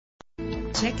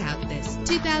Check out this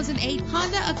 2008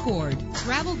 Honda Accord.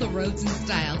 Travel the roads in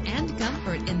style and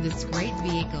comfort in this great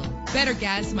vehicle. Better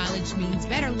gas mileage means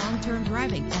better long-term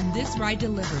driving, and this ride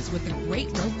delivers with a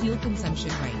great low fuel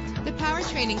consumption rate. The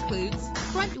powertrain includes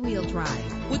front-wheel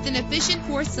drive with an efficient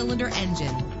 4-cylinder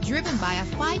engine driven by a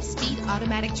 5-speed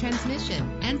automatic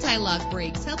transmission. Anti-lock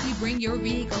brakes help you bring your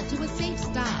vehicle to a safe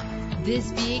stop.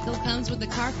 This vehicle comes with a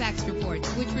Carfax report,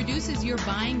 which reduces your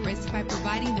buying risk by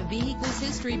providing the vehicle's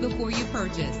history before you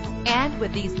purchase. And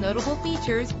with these notable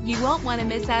features, you won't want to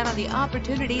miss out on the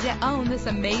opportunity to own this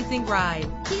amazing ride.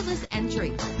 Keyless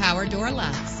entry, power door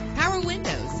locks, power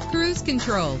windows, cruise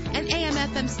control, an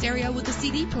AM/FM stereo with a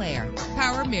CD player,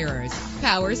 power mirrors,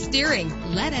 power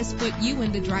steering. Let us put you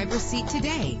in the driver's seat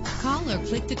today. Call or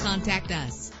click to contact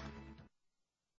us.